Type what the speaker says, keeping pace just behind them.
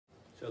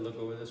Should I look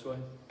over this way?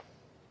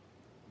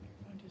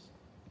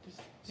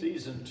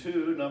 Season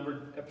 2,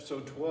 numbered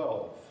episode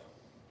 12.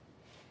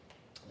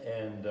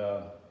 And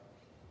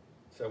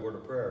say a word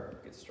of prayer,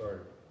 get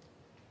started.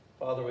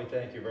 Father, we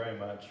thank you very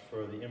much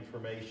for the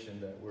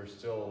information that we're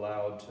still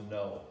allowed to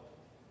know,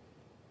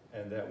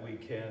 and that we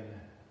can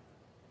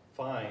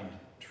find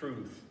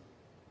truth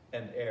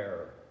and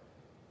error,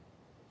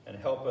 and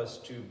help us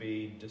to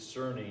be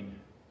discerning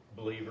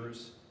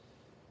believers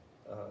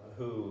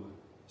who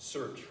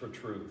search for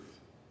truth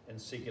and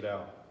seek it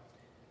out.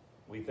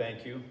 We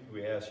thank you.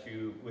 We ask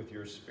you with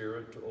your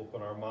Spirit to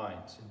open our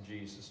minds. In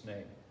Jesus'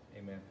 name,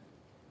 amen.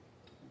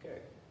 Okay.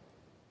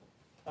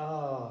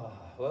 Well,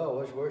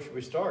 where should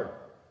we start?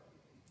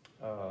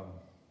 I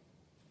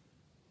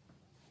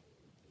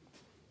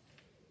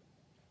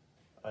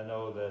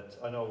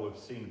know we've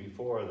seen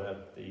before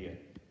that the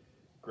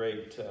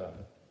great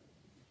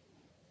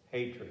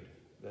hatred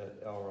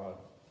that L. Ron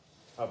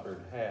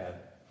Hubbard had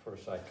for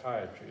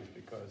psychiatry is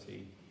because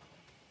he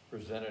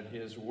presented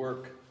his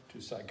work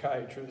to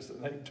psychiatrists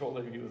and they told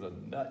him he was a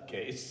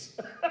nutcase.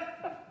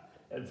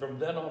 And from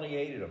then on he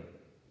hated them.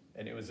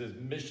 And it was his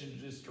mission to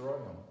destroy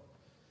them.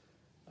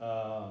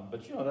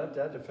 But you know,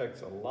 that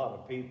affects a lot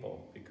of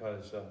people,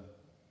 because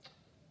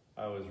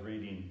I was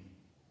reading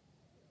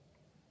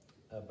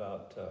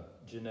about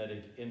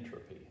genetic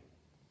entropy.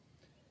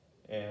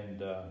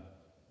 And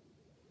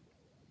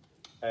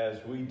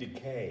as we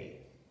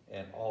decay,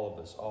 and all of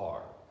us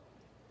are,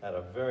 at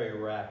a very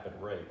rapid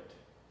rate,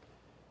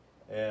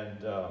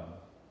 and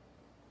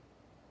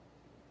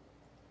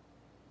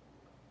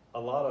a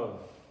lot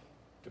of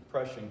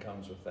depression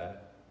comes with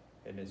that,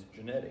 and it's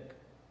genetic.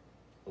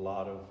 A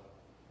lot of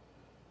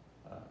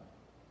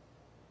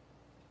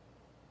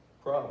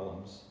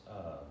problems,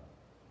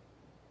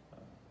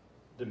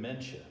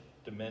 dementia.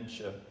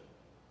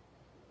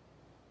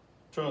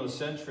 Turn of the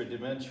century,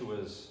 dementia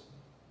was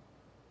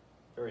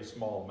a very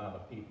small amount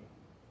of people.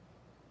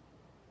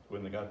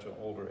 When they got to an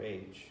older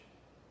age,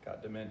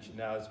 got dementia.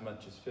 Now as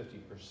much as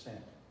 50%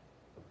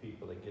 of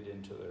people that get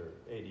into their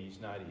 80s,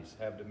 90s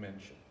have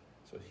dementia.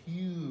 So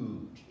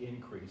huge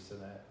increase in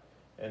that.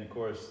 And of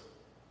course,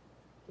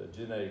 the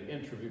genetic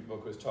entropy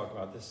book was talking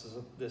about this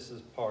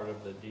is part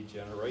of the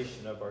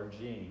degeneration of our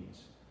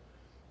genes.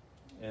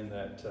 And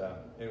that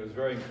it was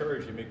very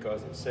encouraging,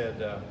 because it said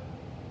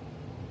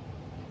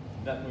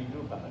nothing we can do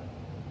about it.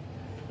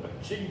 Our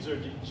genes are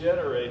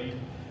degenerating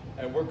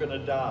and we're going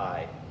to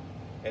die.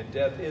 And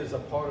death is a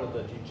part of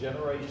the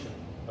degeneration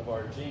of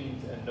our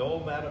genes, and no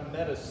amount of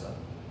medicine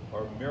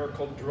or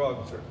miracle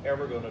drugs are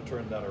ever going to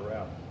turn that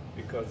around,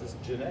 because it's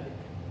genetic.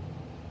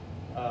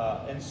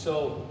 And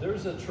so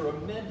there's a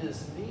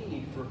tremendous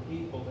need for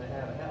people to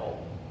have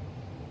help.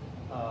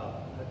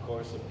 Of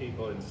course, the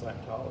people in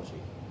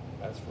Scientology,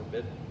 that's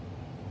forbidden.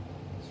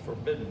 It's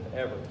forbidden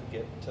ever to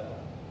get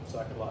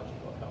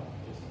psychological help.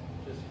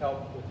 Just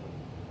help with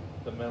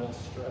the mental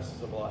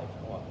stresses of life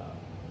and whatnot.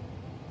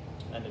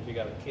 And if you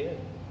got a kid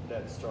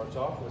that starts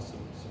off with some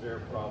severe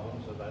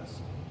problems, so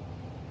that's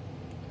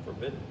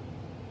forbidden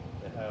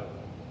to have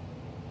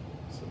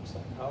some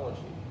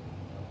psychology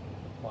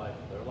applied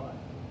to their life,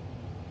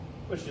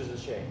 which is a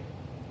shame.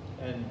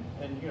 And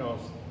you know,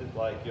 it's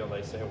like, you know,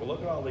 they say, well,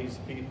 look at all these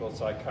people,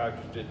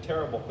 psychiatrists did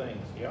terrible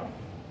things. Yeah.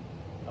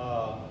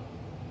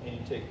 And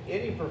you take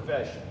any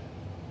profession,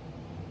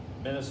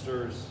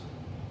 ministers,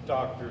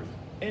 doctors,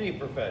 any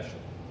profession,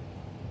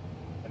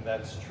 and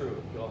that's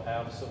true. You'll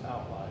have some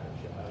outliers.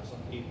 You'll have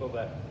some people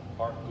that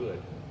aren't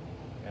good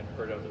and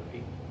hurt other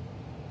people.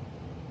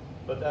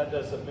 But that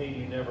doesn't mean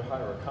you never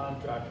hire a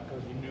contractor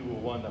because you knew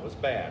one that was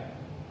bad,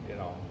 you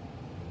know.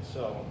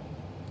 So,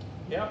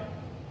 yeah,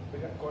 we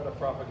got quite a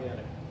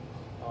propaganda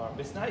arm.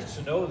 It's nice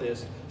to know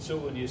this, so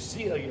when you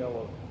see a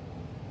yellow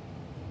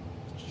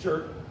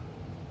shirt,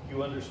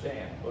 you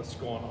understand what's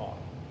going on,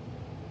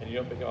 and you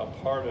don't become a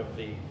part of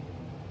the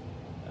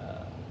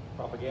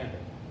propaganda.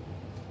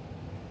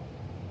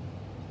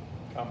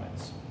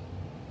 Comments?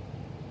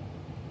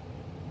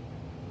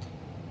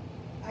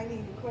 I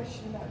need a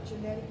question about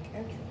genetic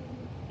entropy.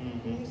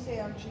 Mm-hmm. When you say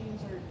our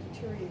genes are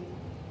deteriorating,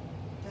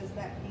 does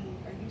that mean,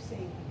 are you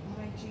saying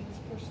my genes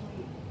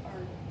personally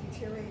are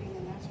deteriorating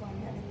and that's why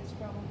I'm having this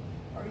problem?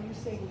 Or are you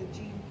saying the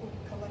gene pool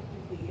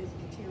collectively is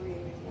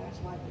deteriorating and that's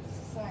why the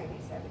society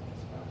is having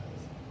these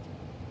problems?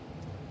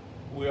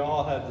 We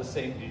all have the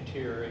same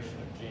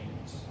deterioration of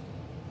genes.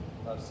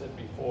 I've said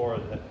before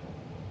that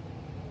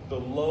the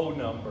low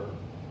number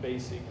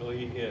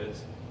basically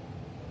is,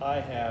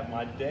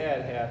 my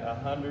dad had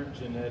 100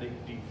 genetic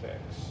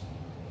defects,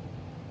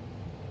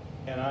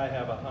 and I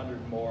have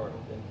 100 more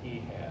than he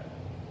had,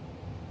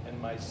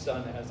 and my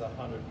son has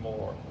 100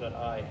 more than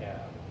I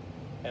have,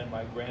 and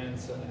my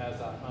grandson has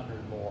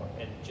 100 more,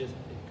 and it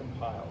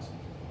compiles.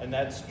 And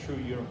that's true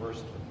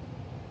universally.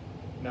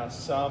 Now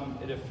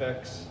it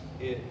affects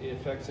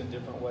in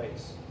different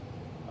ways.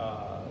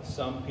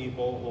 Some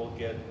people will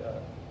get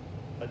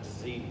a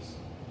disease.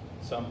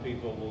 Some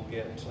people will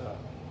get,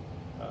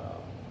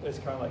 it's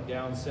kind of like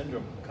Down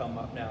syndrome come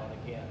up now and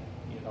again,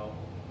 you know,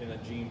 in a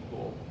gene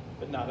pool,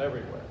 but not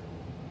everywhere.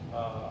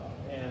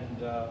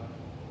 And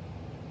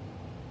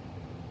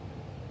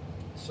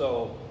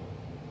so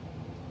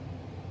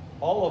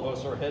all of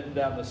us are heading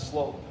down the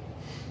slope.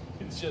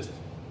 It's just,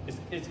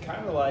 it's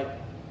kind of like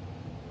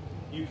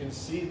you can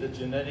see the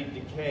genetic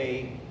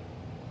decay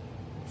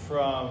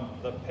from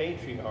the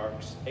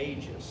patriarchs'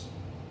 ages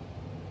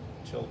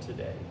till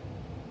today.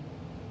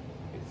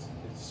 It's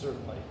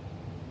certainly,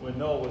 when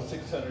Noah was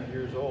 600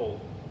 years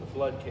old, the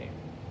flood came.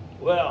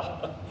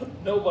 Well,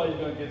 nobody's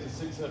going to get to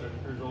 600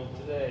 years old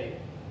today.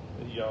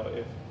 You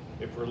know,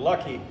 if we're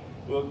lucky,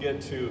 we'll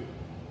get to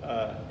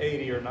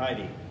 80 or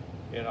 90,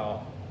 you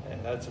know,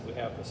 and that's if we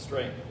have the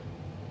strength.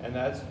 And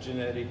that's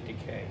genetic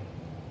decay.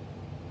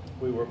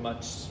 We were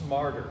much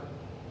smarter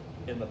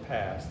in the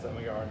past than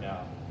we are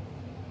now.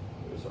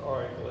 There's an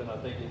article, and I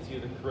think it's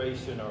either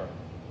Creation or,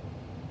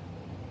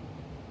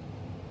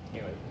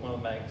 anyway, one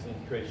of the magazines,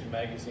 Creation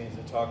magazines,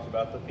 that talks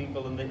about the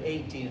people in the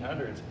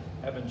 1800s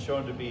have been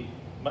shown to be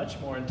much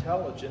more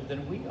intelligent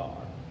than we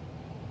are.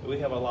 We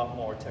have a lot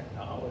more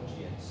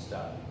technology and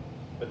stuff,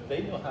 but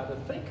they know how to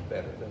think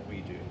better than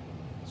we do.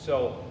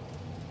 So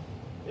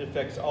it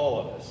affects all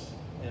of us,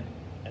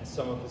 and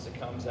some of us, it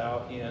comes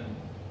out in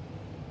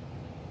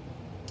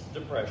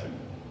depression.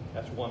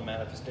 That's one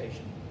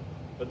manifestation,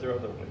 but there are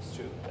other ways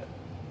too, that,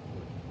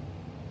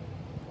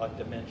 like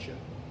dementia,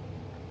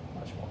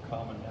 much more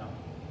common now.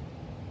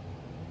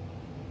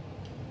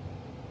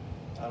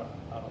 I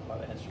don't know if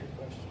I've answered your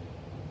question.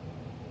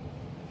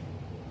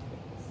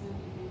 It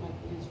sounded to me like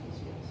the answer was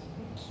yes.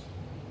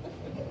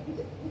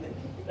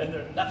 And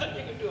there's nothing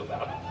you can do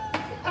about it.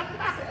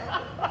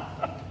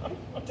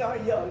 Die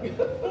young.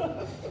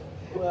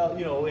 Well,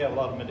 you know, we have a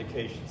lot of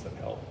medications that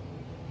help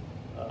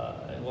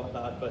and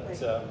whatnot, but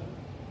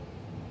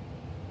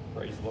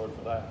praise the Lord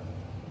for that.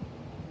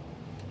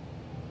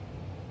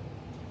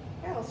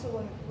 I also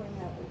want to bring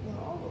out, you know,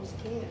 all those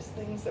heinous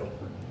things that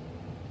were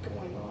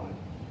going on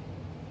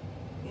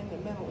in the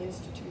mental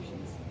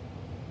institutions.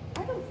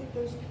 I don't think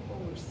those people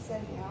were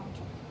setting out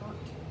to hurt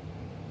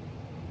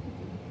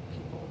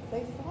people.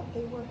 They thought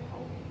they were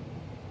helping.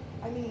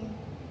 I mean,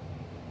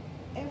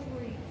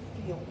 every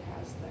field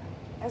has that.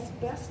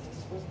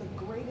 Asbestos was the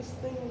greatest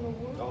thing in the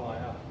world. Oh,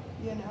 yeah.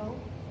 You know,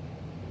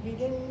 we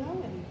didn't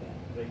know any better.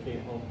 They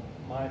came home,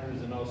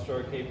 miners in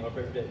Australia came up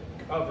every day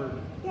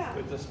covered Yeah.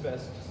 with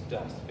asbestos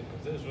dust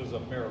because this was a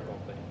miracle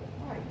thing.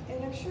 Right,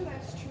 and I'm sure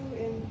that's true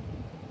in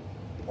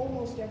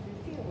almost every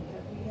field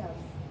that we have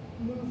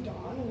moved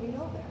on, and we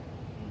know that.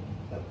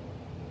 But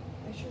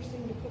they sure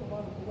seem to put a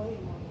lot of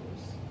blame on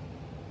those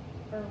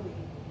early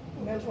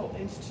mental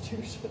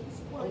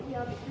institutions. Well,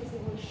 yeah, because they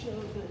will show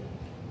the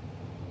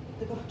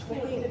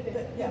Victorian,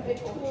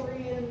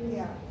 Victorian,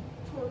 yeah.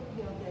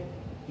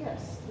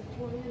 Yes,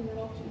 Victorian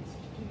mental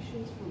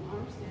institutions from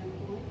our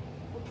standpoint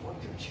were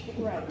torture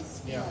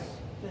chambers. Yeah. Right.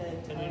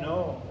 But, And you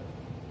know,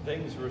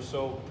 things were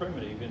so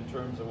primitive in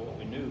terms of what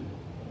we knew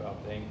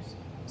about things,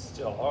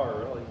 still are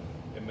really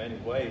in many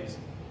ways.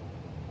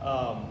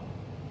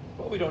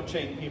 But we don't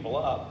chain people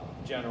up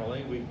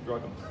generally, we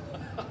drug them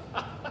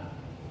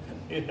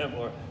in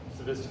more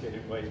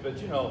sophisticated ways. But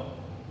you know,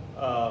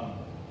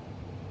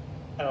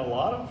 and a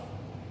lot of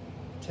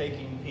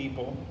taking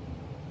people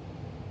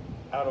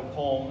out of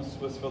homes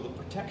was for the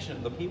protection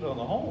of the people in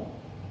the home.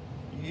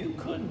 You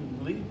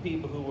couldn't leave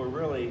people who were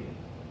really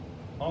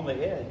on the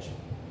edge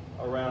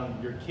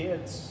around your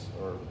kids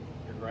or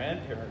your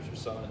grandparents or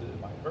someone who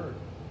might hurt,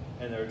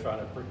 and they were trying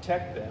to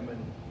protect them,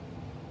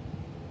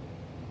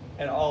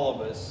 and all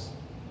of us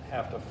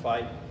have to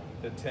fight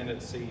the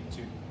tendency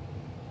to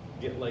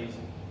get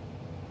lazy,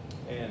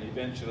 and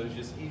eventually it's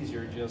just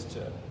easier just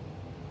to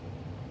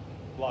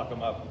lock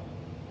them up,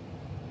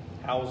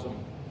 house them,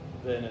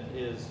 than it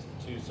is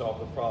to solve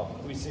the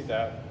problem. We see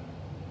that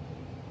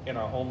in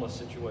our homeless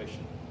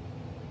situation.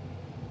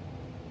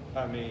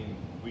 I mean,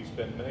 we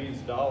spend millions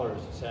of dollars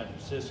in San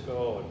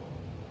Francisco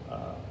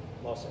and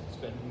Los Angeles,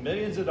 spend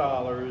millions of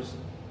dollars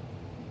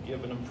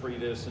giving them free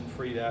this and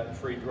free that and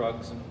free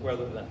drugs, and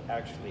rather than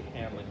actually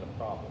handling the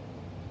problem.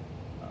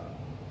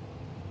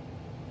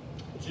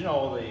 But you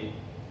know, if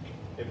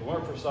it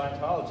weren't for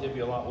Scientology, it'd be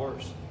a lot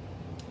worse.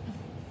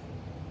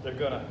 They're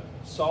going to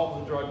solve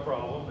the drug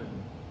problem and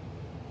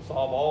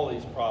solve all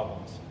these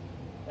problems.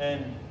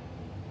 And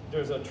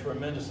there's a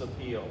tremendous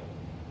appeal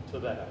to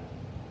that,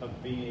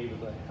 of being able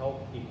to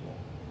help people.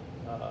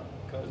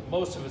 Because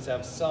most of us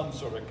have some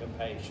sort of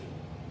compassion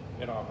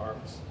in our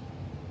hearts.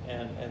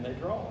 And they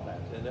draw on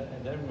that. And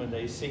then when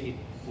they see,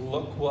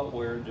 look what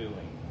we're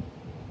doing,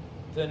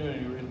 then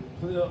when you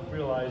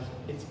realize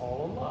it's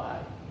all a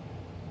lie.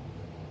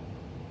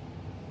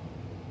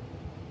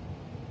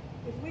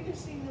 If we'd have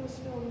seen those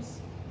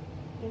films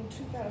in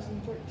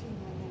 2013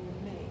 when they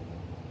were made,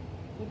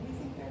 would we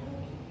think they're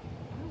hokey?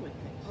 I would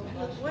think so.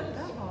 Oh, It wasn't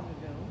that long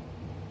ago.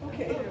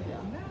 Okay.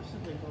 They're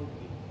massively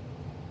hokey.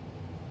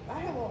 I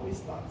have always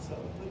thought so.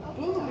 The Oh,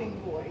 booming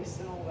voice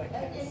and all that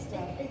kind of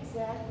stuff.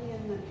 Exactly,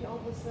 and then all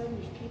of a sudden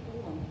there's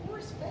people on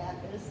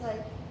horseback, and it's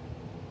like,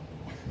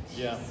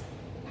 Yeah.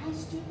 how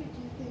stupid do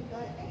you think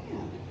I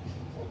am?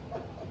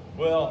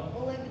 Well,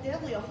 Well,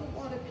 evidently a whole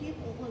lot of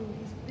people in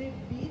these big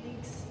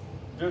meetings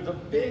There's a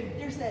big,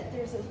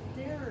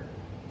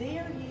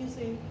 they're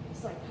using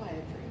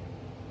psychiatry.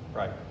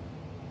 right,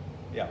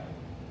 yeah.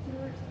 Through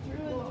and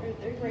through,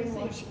 they're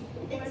Brainwashing.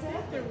 using. Well, I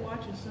think they're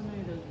watching so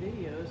many of those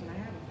videos, and I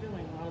have a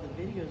feeling a lot of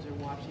the videos they're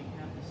watching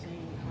have the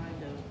same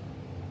kind of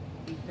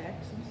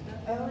effects and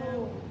stuff in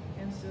them. Oh.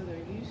 And so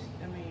they're used,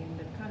 I mean,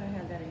 they've kind of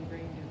had that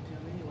ingrained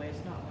into them anyway.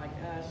 It's not like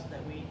us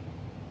that we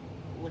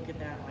look at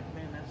that like,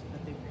 man, that's,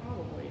 but they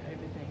probably,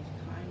 everything's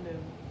kind of,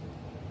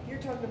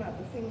 You're talking about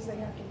the things they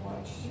have to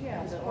watch.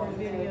 yeah, as all part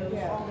the of their- videos,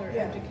 yeah, all their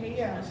yeah, education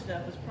yeah. and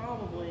stuff is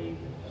probably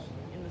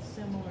in a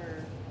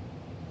similar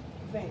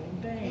Vein.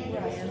 vein. And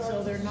Right. it And so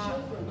starts they're as not,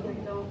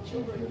 children don't.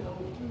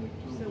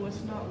 so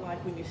it's not like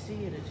when you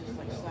see it, it just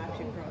like slaps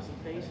you across the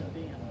face of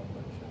being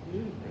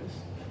ludicrous.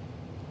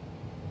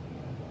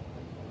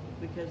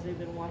 Because they've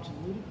been watching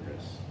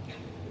ludicrous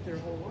their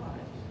whole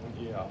lives.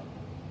 Yeah.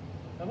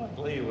 And like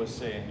Leah was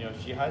saying, you know,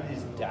 she had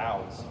these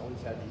doubts,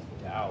 always had these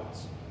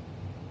doubts.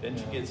 Then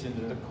she gets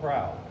into the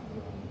crowd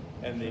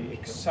and the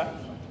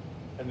excitement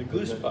and the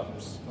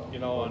goosebumps, you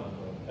know,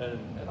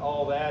 and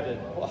all that.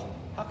 And, well,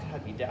 how could I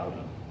be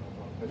doubting?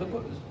 Look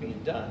what was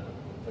being done.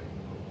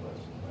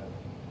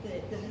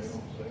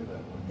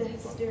 The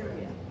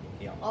hysteria.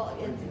 Yeah.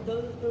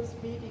 Those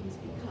meetings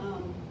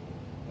become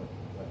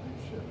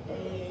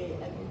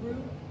a group,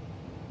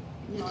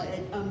 you know,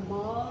 a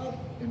mob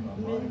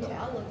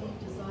mentality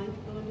designed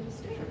to go into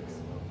hysterics.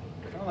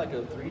 Kind of like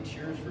a 3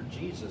 Cheers for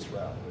Jesus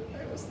rally.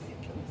 I was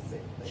thinking the same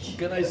thing. What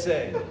can I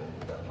say?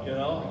 You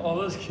know, oh,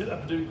 let's get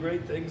up and do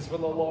great things for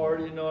the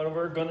Lord, you know, and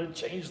we're going to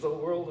change the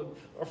world and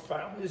our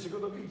families are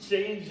going to be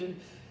changed. And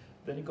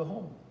then you go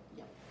home.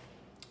 Yeah.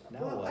 Now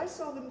Well, what? I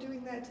saw them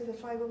doing that to the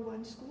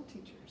 501 school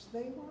teachers.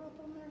 They were up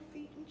on their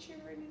feet and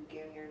cheering and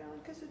getting on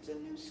because it's a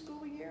new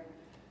school year.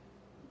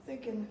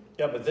 Thinking,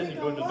 Yeah, but then you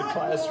go into the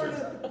classroom.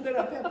 Than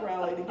a pep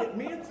rally to get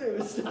me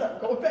enthused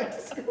about going back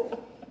to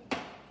school.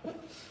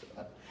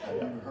 Have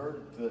you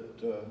heard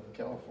that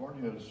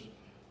California is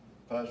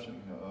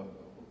passing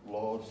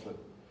laws that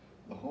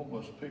the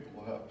homeless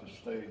people have to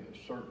stay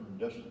a certain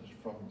distance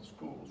from the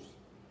schools?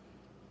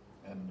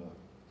 And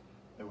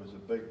it was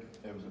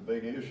a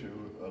big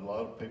issue. A lot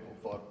of people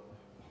thought,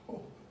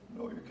 oh,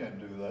 no, you can't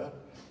do that.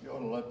 You ought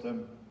to let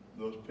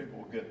those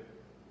people get,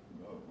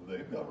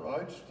 they've got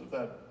rights to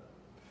that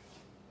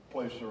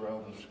place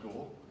around the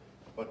school.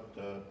 But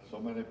so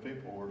many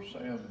people were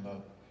saying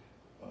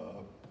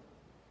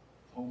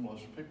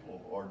homeless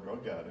people are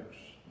drug addicts.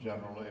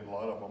 Generally, a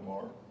lot of them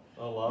are.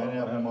 A lot Many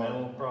of of them them have are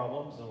mental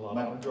problems and a lot of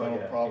them mental drug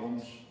addicts.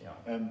 problems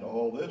Yeah. and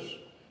all this.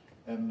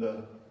 And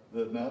the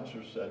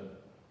announcer said,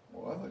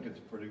 well, I think it's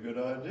a pretty good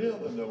idea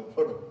that they'll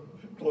put them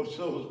close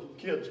to those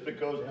kids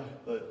because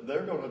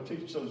they're going to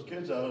teach those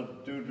kids how to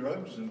do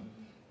drugs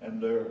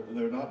and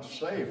they're not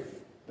safe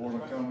when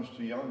it comes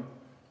to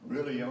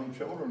really young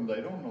children.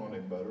 They don't know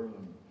any better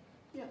than.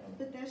 Yeah,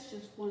 but that's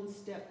just one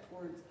step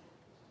towards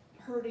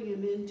herding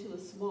him into a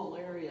small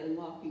area and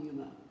locking him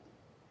up.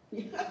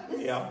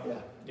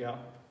 Yeah.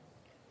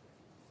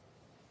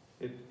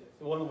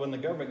 When the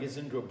government gets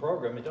into a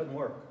program, it doesn't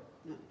work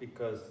No.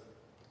 because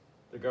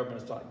the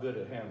government's not good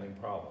at handling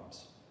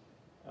problems.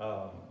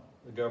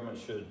 The government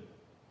should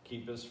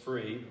keep us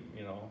free,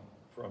 you know,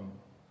 from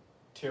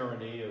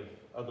tyranny of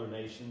other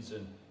nations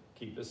and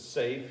keep us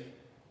safe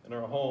in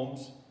our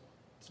homes.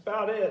 It's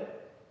about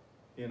it,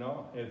 you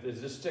know, if they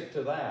just stick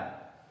to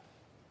that.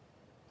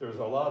 There's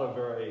a lot of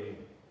very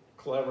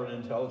clever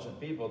and intelligent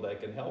people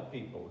that can help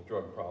people with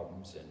drug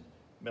problems and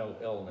mental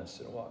illness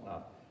and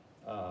whatnot.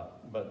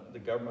 But the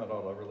government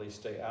ought to really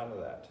stay out of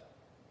that.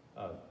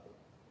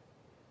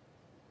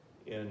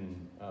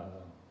 In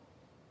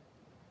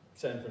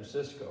San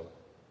Francisco,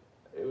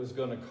 it was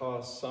going to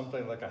cost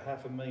something like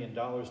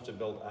 $500,000 to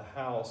build a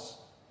house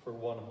for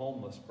one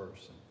homeless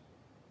person.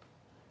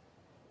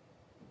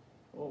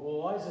 Well,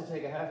 why does it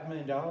take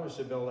 $500,000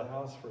 to build a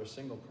house for a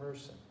single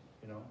person,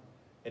 you know?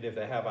 And if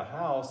they have a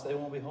house, they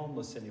won't be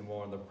homeless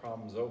anymore and the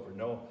problem's over.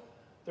 No,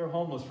 they're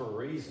homeless for a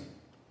reason.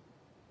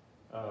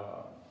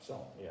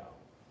 So, yeah.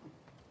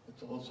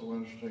 It's also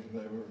interesting, they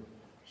were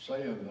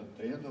saying that at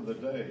the end of the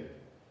day,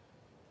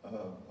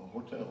 all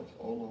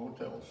the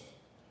hotels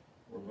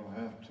were going to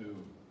have to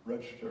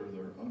register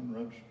their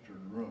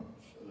unregistered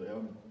rooms. They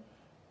have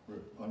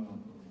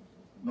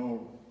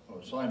no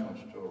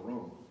assignments to a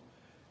room.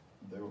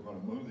 They were going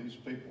to move these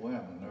people in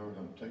and they were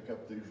going to take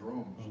up these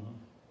rooms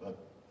that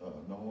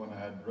no one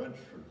had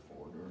registered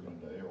for during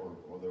the day or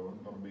they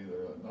weren't going to be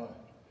there at night.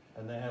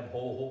 And they have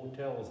whole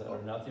hotels that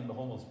are nothing but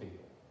homeless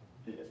people.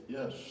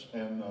 Yes,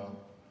 and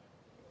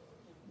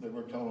they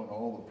were telling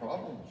all the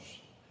problems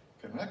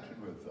connected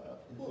with that.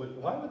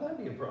 Why would that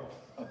be a problem?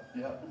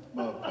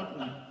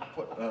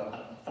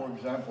 For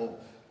example,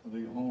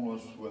 the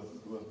homeless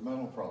with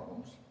mental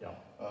problems. Yeah.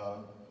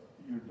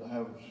 You'd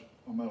have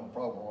a mental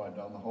problem right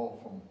down the hall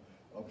from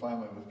a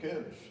family with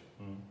kids,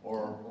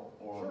 or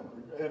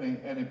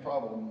any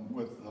problem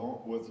with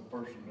the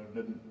person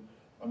that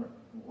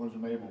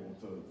wasn't able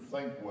to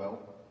think well,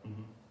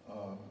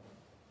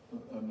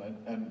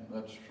 and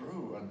that's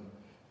true.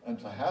 And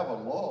to have a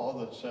law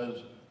that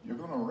says you're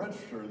going to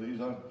register these.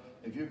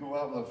 If you go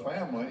out with a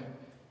family,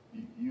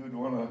 you'd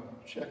want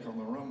to check on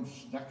the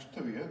rooms next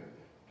to you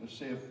to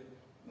see if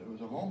there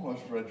was a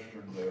homeless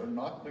registered there,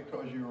 not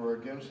because you were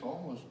against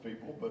homeless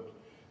people, but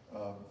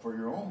for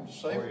your own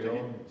safety. For your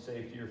own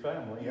safety, your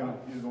family, yeah.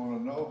 You'd want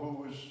to know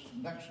who was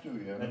next to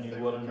you. And you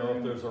want to know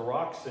if there's a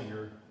rock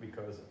singer,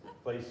 because the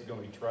place is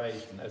going to be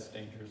trashed, and that's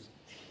dangerous.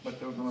 But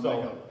they're going to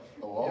make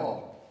a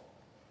law,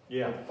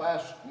 a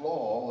fast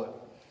law that.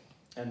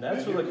 And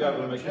that's where the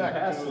government can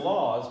pass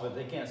laws, but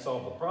they can't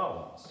solve the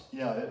problems.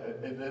 Yeah,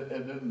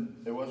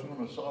 it wasn't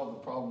going to solve the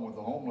problem with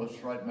the homeless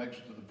right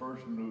next to the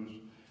person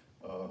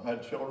who's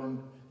had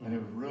children, and he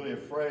was really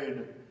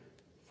afraid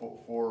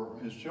for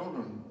his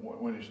children.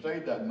 When he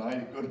stayed that night,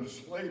 he couldn't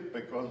sleep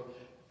because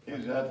he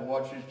had to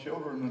watch his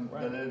children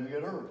and they didn't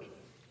get hurt.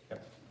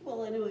 Yep.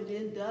 Well, and it would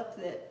end up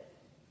that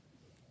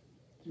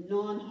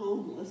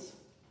non-homeless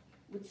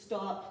would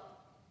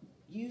stop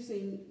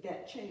using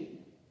that chain.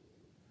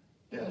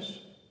 Yes.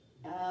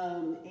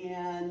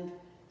 And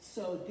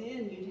so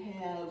then you'd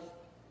have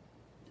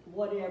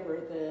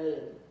whatever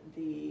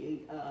the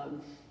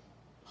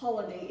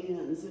Holiday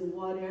Inns and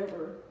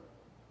whatever.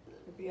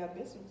 Would be our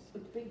business.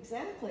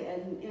 Exactly,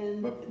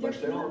 and But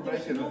there's they were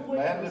making no it way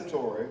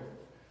mandatory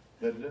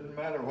that it didn't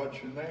matter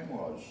what your name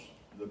was.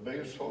 The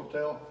biggest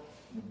hotel,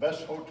 the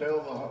best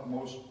hotel, the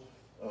most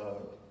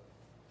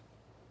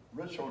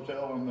rich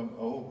hotel in the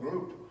whole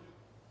group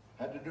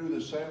had to do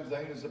the same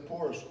thing as the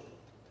poorest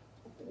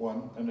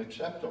one and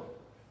accept them.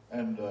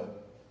 And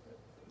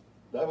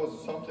that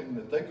was something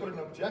that they couldn't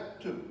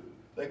object to.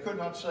 They could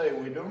not say,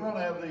 we do not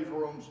have these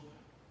rooms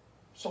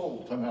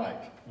sold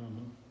tonight.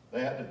 Mm-hmm.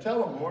 They had to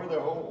tell them where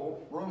their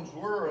whole rooms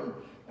were,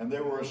 and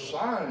they were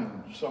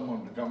assigned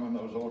someone to come in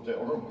those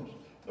hotel rooms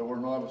that were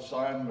not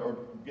assigned or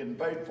getting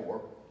paid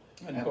for.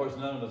 And of course,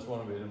 none of us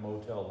want to be in a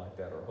motel like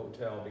that or a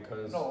hotel,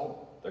 because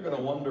they're going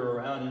to wander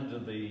around into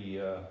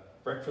the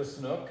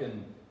breakfast nook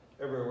and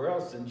everywhere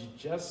else, and you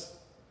just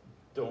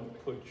don't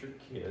put your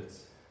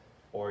kids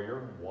or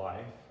your wife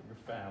or your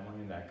family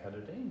in that kind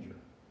of danger.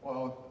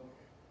 Well,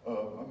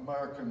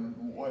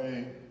 American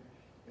way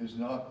is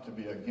not to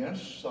be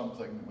against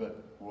something that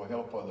will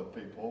help other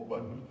people,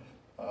 but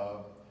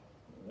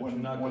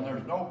when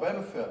there's no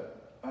benefit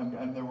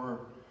and there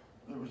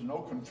was no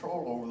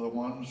control over the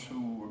ones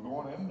who were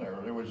going in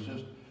there. It was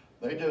just,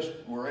 they just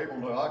were able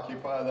to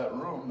occupy that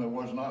room that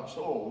was not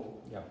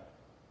sold. Yeah.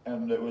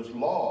 And it was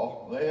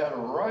law. They had a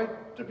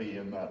right to be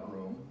in that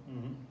room.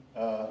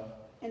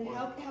 Mm-hmm. And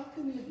how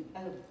can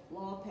a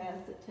law pass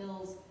that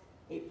tells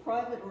a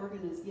private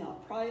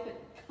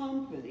private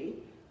company?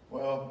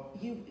 Well,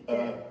 you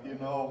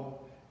know,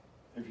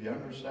 if you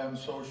understand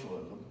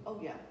socialism. Oh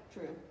yeah,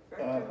 true.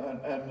 Very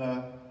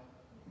true.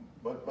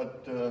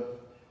 But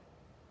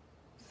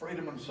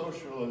freedom and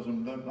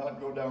socialism do not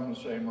go down the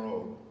same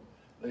road.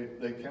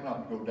 They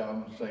cannot go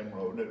down the same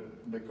road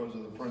because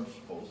of the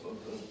principles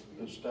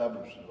that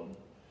establishes them.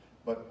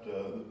 But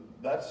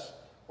that's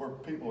where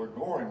people are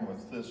going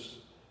with this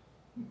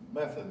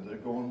method. They're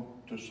going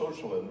to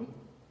socialism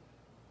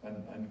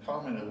and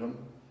communism.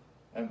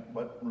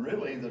 But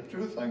really, the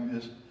true thing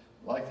is,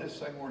 like this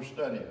thing we're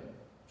studying,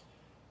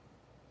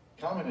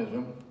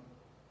 communism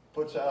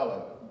puts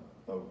out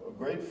a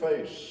great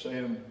face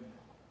saying,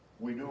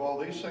 we do all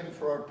these things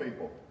for our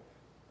people.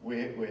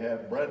 We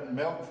have bread and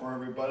milk for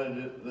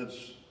everybody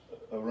that's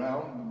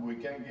around. You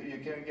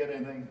can't get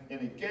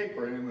any cake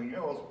or anything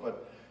else,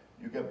 but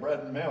you get bread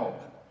and milk.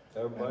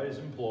 Everybody's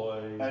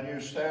employed. And you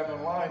stand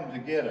in line to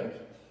get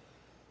it.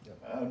 Yep.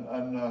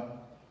 And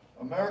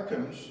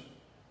Americans,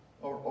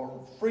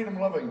 or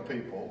freedom-loving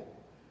people,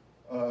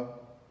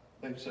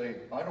 they'd say,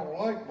 I don't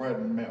like bread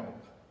and milk.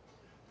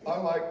 I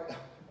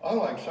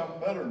like something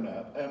better than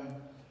that.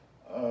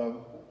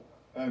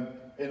 And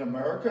in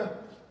America,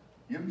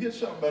 you can get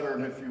something better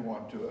than if you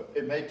want to.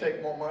 It may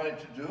take more money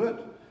to do it,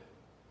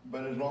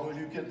 but as long as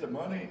you get the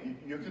money,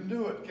 you can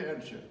do it,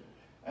 can't you?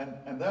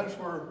 And that's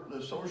where the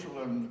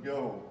socialisms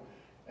go.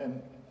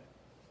 And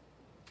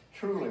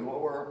truly,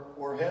 what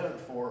we're headed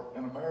for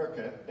in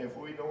America, if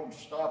we don't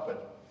stop it,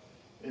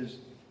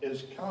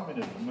 is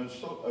communism.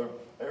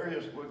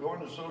 Areas we're going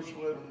to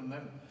socialism and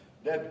then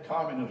dead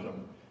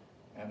communism.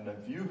 And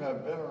if you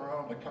have been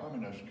around a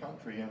communist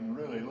country and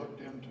really looked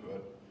into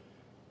it,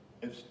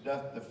 it's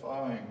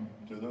death-defying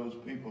to those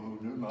people who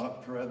do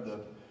not tread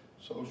the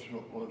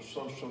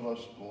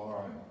socialist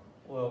line.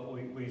 Well,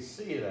 we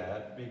see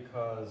that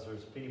because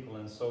there's people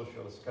in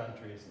socialist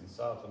countries in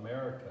South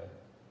America,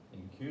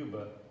 in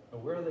Cuba,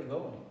 and where are they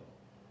going?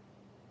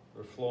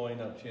 They're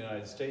flowing up to the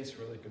United States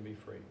where they can be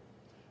free.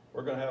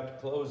 We're going to have to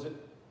close it.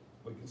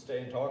 We can stay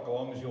and talk as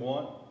long as you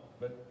want,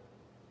 but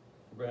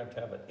we're going to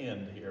have an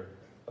end here,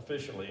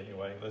 officially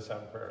anyway. Let's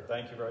have a prayer.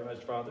 Thank you very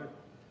much, Father,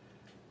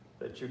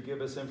 that you give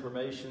us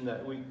information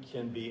that we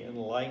can be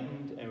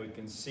enlightened and we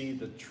can see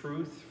the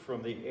truth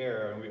from the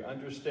error, and we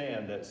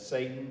understand that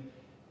Satan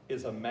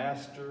is a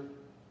master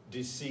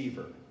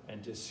deceiver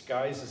and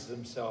disguises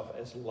himself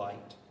as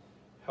light.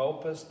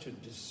 Help us to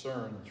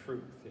discern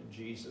truth in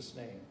Jesus'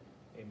 name.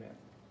 Amen.